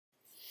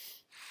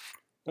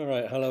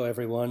Alright, hello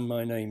everyone,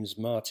 my name's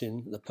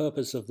Martin. The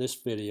purpose of this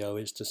video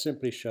is to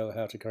simply show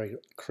how to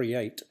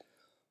create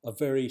a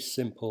very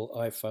simple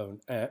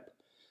iPhone app.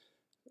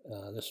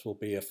 This will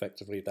be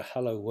effectively the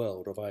hello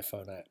world of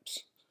iPhone apps.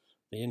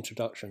 The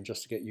introduction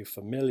just to get you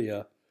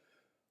familiar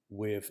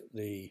with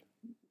the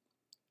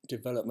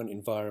development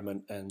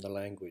environment and the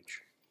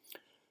language.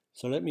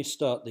 So let me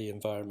start the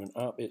environment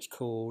up. It's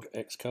called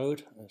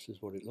Xcode. This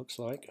is what it looks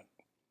like.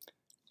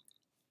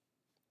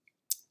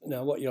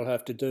 Now what you'll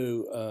have to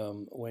do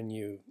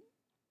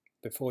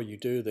before you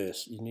do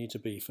this, you need to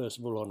be first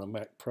of all on a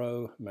Mac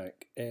Pro,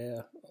 Mac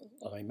Air,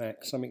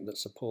 iMac, something that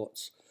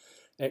supports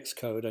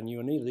Xcode, and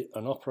you'll need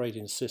an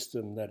operating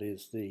system that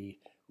is the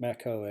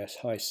Mac OS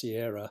High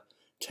Sierra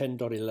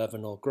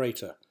 10.11 or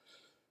greater.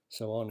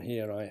 So on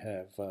here I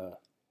have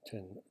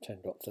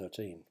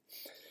 10.13.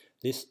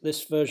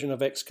 This version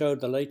of Xcode,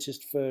 the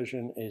latest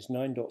version, is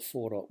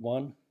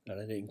 9.4.1, and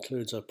it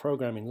includes a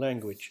programming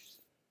language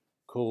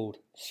called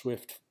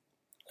Swift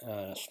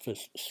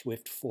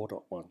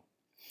 4.1.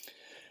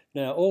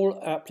 Now all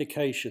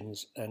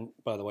applications, and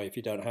by the way, if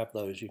you don't have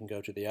those, you can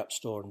go to the App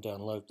Store and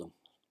download them.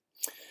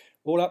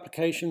 All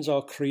applications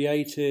are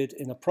created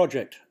in a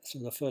project. So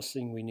the first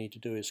thing we need to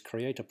do is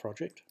create a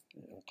project.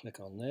 I'll click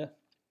on there.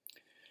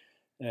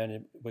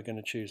 And we're going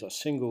to choose a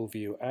single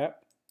view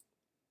app.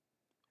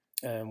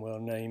 And we'll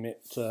name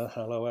it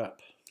Hello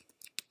App.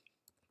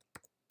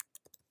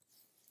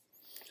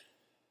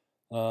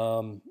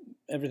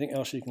 Everything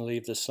else you can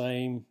leave the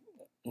same.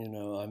 You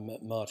know, I'm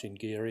Martin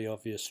Geary,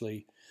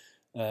 obviously.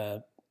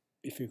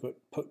 If you could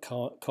put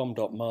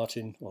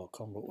com.martin or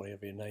com,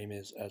 whatever your name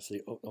is, as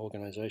the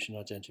organization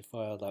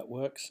identifier, that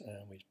works.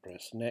 And we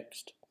press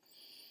next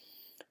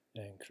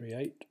and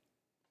create.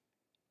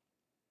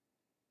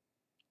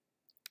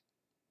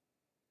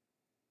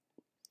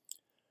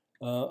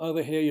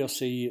 Over here you'll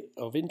see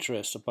of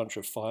interest a bunch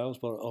of files,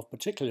 but of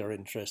particular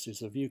interest is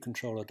the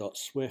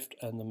viewcontroller.swift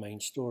and the main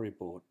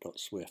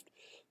storyboard.swift.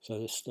 So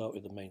let's start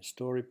with the main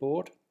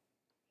storyboard.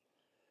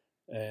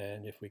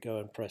 And if we go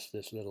and press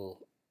this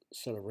little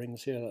set of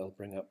rings here, that'll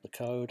bring up the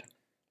code.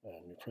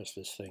 And we press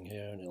this thing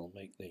here and it'll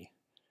make the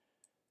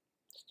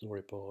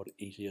storyboard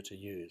easier to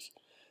use.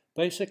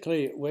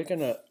 Basically, we're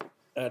going to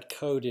add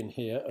code in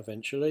here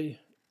eventually.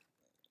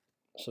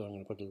 So I'm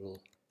going to put a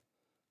little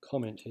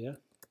comment here.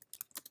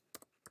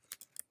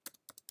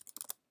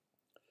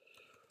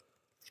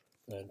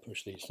 And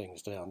push these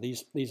things down.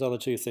 These other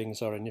two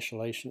things are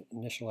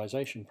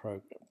initialization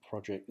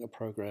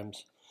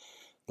programs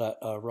that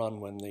are run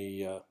when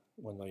the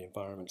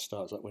environment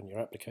starts up, when your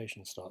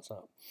application starts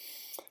up.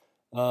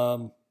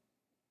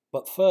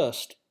 But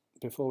first,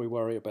 before we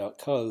worry about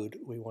code,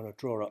 we want to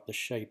draw up the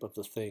shape of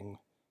the thing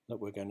that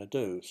we're going to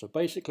do. So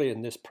basically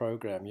in this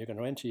program, you're going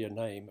to enter your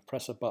name,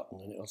 press a button,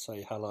 and it'll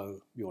say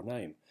hello, your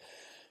name.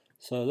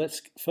 So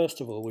let's,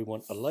 first of all, we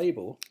want a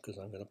label, because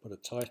I'm going to put a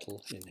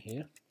title in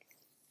here.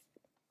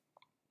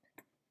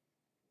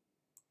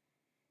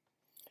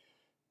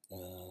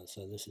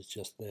 So this is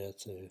just there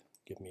to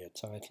give me a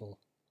title.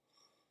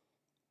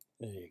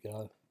 There you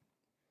go.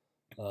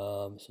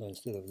 So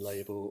instead of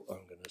label,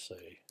 I'm going to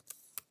say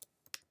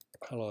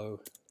hello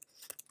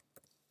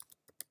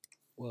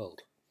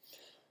world.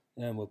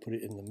 And we'll put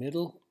it in the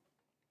middle.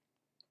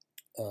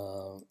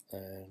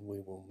 And we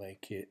will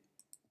make it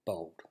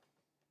bold.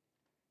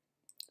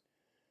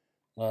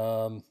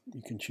 You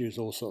can choose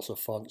all sorts of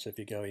fonts if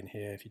you go in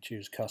here. If you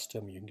choose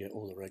custom, you can get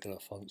all the regular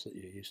fonts that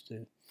you're used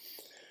to.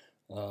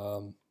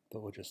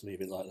 But we'll just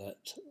leave it like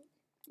that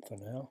for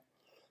now.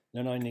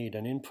 Then I need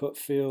an input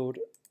field,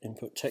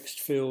 input text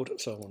field,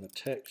 so I want a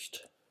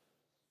text,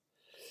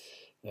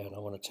 and I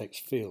want a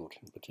text field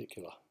in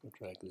particular. I'll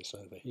drag this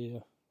over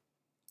here,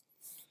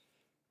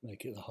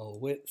 make it the whole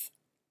width,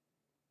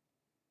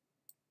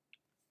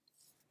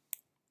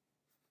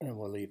 and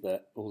we'll leave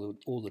that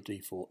all the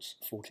defaults,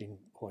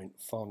 14-point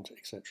font,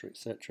 etc.,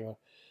 etc.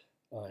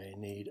 I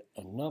need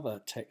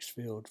another text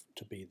field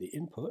to be the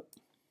input.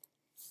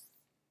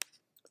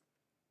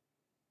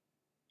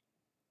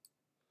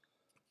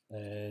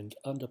 And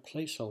under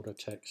placeholder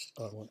text,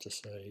 I want to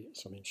say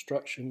some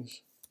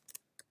instructions.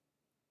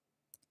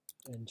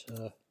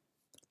 Enter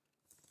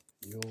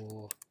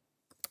your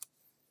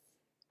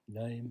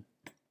name.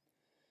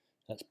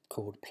 That's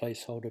called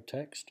placeholder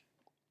text.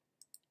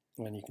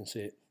 And you can see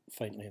it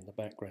faintly in the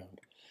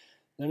background.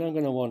 Then I'm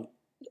going to want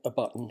a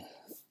button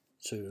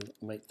to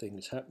make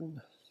things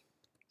happen.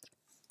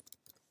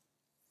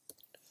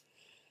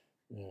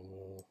 And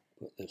we'll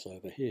put this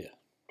over here.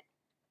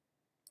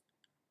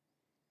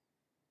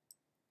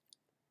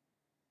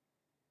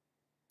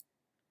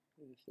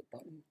 There's the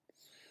button.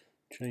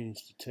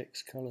 Change the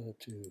text color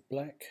to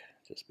black,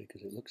 just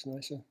because it looks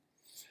nicer.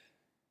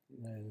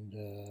 And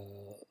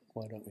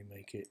why don't we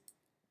make it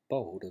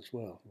bold as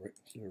well?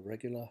 Instead of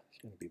regular,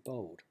 it's going to be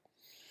bold.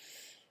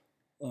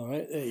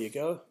 Alright, there you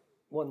go.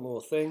 One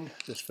more thing,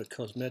 just for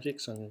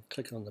cosmetics. I'm going to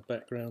click on the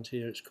background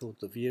here. It's called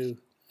the view.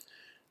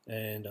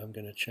 And I'm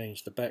going to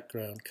change the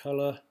background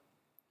color.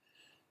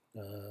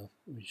 Let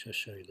me just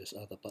show you this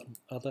other button.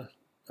 Other,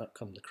 up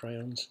come the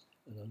crayons.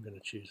 and I'm going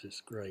to choose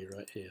this grey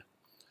right here.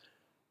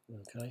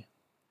 Okay,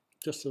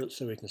 just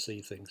so we can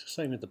see things.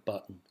 Same with the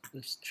button.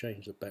 Let's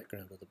change the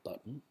background of the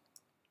button.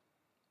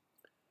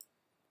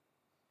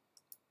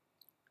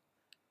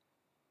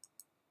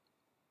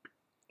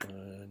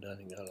 And I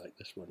think I like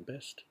this one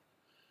best.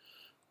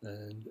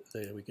 And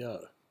there we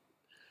go.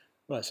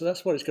 Right, so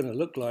that's what it's going to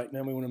look like.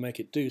 Now we want to make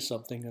it do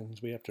something, and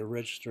we have to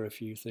register a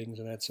few things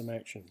and add some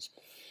actions.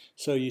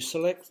 So you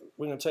select,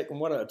 we're going to take them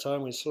one at a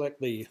time. We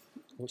select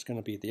what's going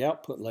to be the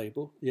output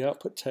label, the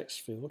output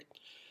text field.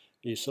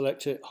 You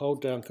select it,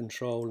 hold down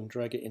Control and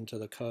drag it into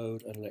the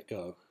code and let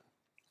go.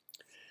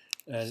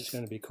 And it's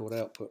going to be called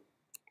output.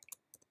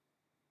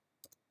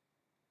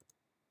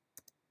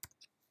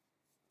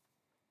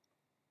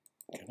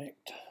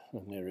 Connect,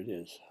 and there it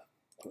is.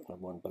 Put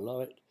another one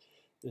below it.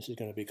 This is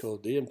going to be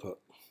called the input.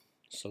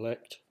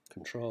 Select,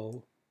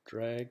 Control,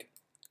 drag,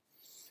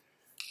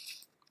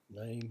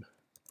 name,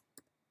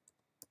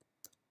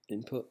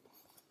 input,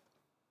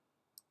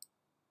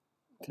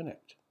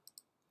 connect.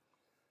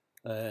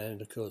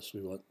 And of course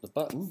we want the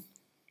button.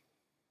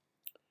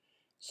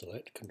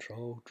 Select,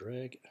 Control,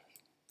 drag.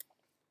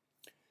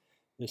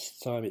 This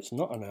time it's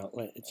not an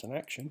outlet, it's an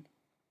action,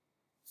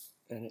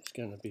 and it's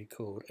going to be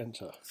called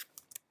enter.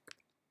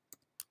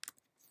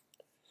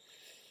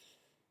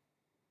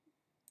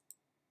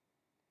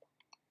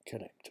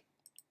 Connect.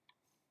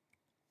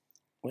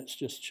 Let's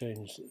just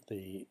change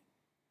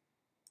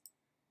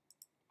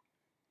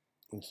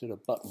instead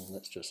of button,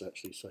 let's just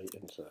actually say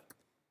enter.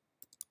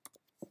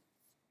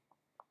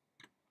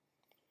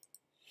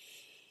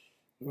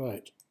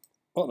 Right,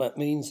 what that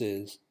means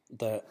is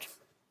that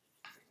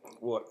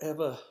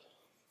whenever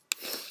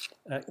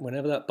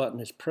that button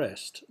is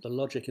pressed, the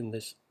logic in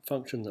this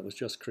function that was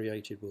just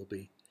created will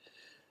be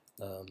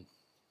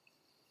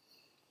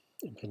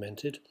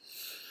implemented.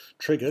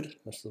 Triggered,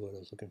 that's the word I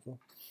was looking for.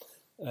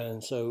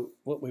 And so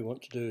what we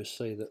want to do is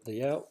say that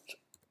the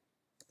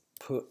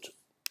output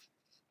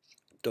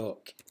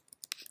dot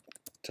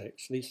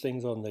text, these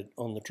things on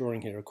the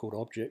drawing here are called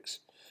objects,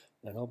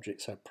 and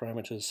objects have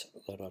parameters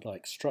that are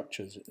like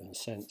structures in a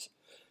sense,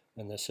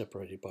 and they're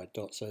separated by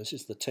dots. So this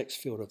is the text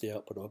field of the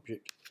output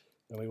object,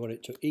 and we want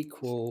it to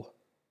equal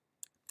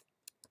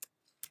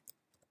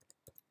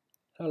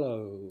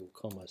hello,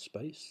 comma,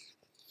 space,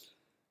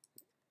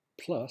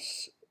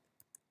 plus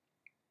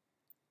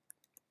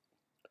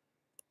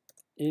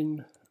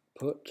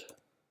input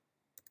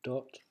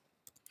dot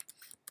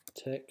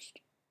text,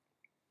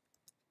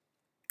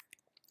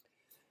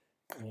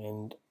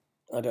 and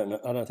I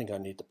don't think I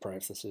need the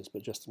parentheses,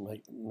 but just to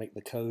make the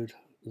code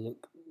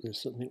look,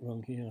 there's something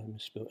wrong here. I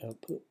misspelled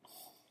output.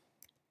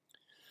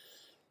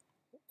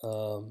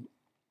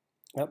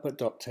 Output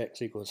dot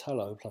text equals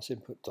hello plus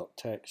input dot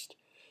text,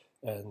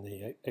 and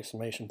the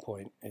exclamation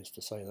point is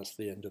to say that's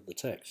the end of the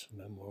text.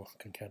 No more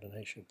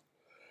concatenation.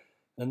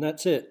 And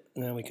that's it.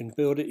 Now we can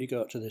build it. You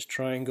go up to this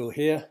triangle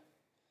here.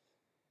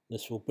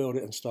 This will build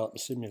it and start the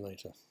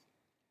simulator.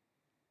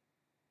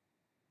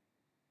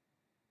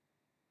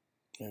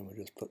 And we'll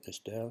just put this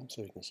down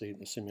so you can see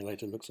the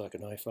simulator looks like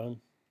an iPhone,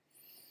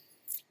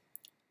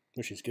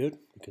 which is good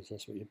because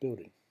that's what you're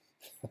building.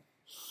 Wait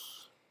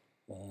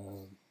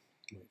for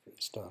it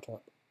to start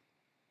up.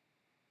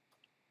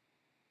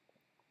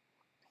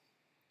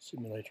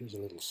 Simulator is a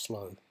little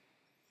slow.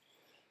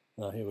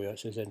 Here we are. It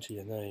says enter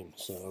your name,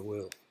 so I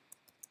will.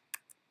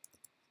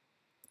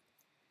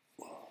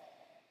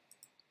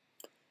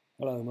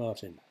 Hello,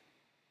 Martin.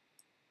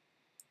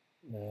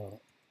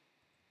 Now,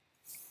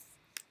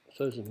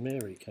 suppose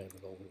Mary came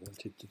along and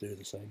wanted to do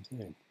the same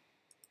thing.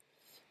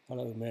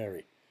 Hello,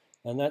 Mary.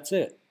 And that's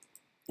it.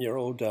 You're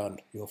all done.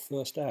 Your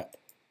first app.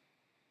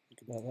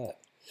 Think about that.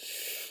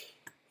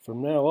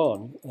 From now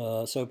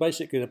on, so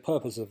basically the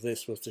purpose of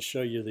this was to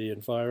show you the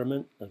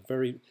environment, a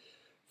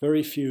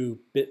very few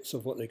bits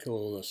of what they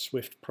call a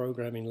Swift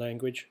programming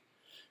language.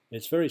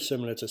 It's very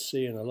similar to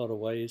C in a lot of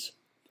ways,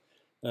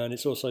 and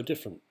it's also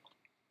different.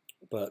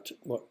 But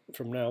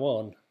from now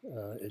on,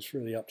 it's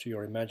really up to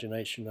your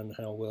imagination and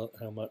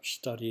how much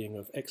studying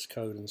of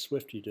Xcode and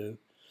Swift you do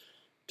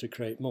to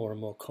create more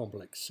and more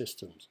complex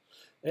systems.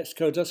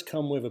 Xcode does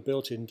come with a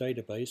built-in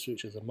database,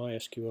 which is a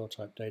MySQL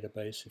type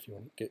database if you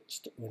want to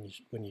get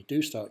when you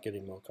do start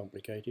getting more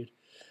complicated.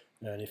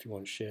 And if you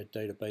want shared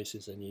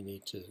databases, then you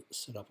need to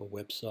set up a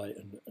website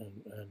and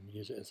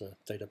use it as a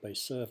database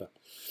server.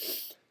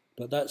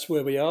 But that's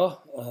where we are.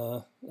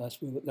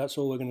 That's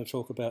all we're going to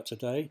talk about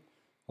today.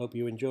 Hope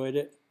you enjoyed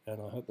it,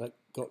 and I hope that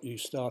got you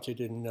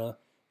started in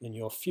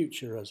your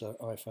future as an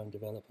iPhone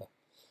developer.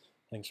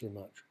 Thanks very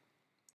much.